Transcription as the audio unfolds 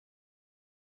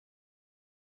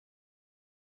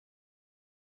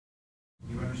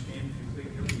if you plead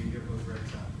guilty, you give those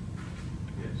rights up.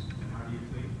 Yes. And how do you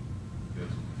plead?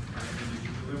 Yes. All right, and did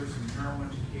you deliver some heroin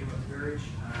to Kayla Parrish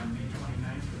on May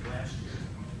 29th of last year?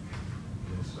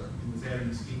 Yes, sir. And was that in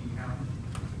Muskegon County?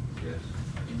 Yes.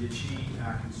 And did she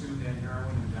consume that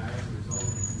heroin and die as a result of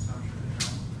the consumption of the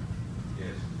heroin?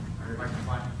 Yes. All right, if I can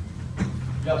find.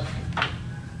 Yes.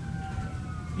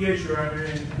 Yes, Your Honor,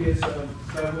 and it's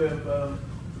by way of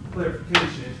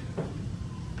clarification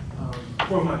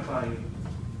for my client.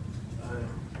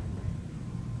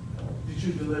 Did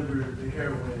you deliver the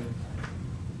heroin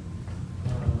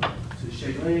to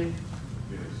Shaylene?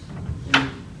 Yes.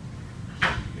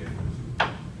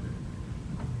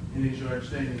 And is your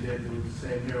understanding that it was the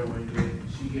same heroin that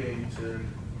she gave to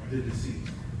the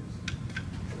deceased?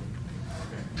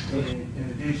 And in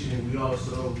addition, we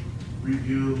also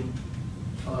reviewed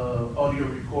audio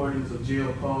recordings of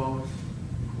jail calls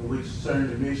in which certain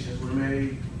admissions were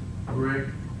made, correct?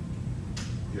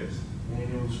 Yes. And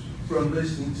it was from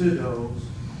listening to those,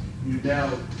 you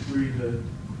now agree to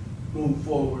move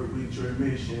forward with your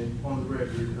admission on the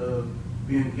record of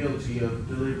being guilty of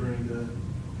delivering the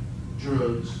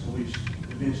drugs which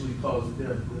eventually caused the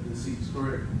death of the deceased,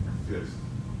 correct? Yes.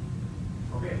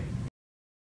 Okay.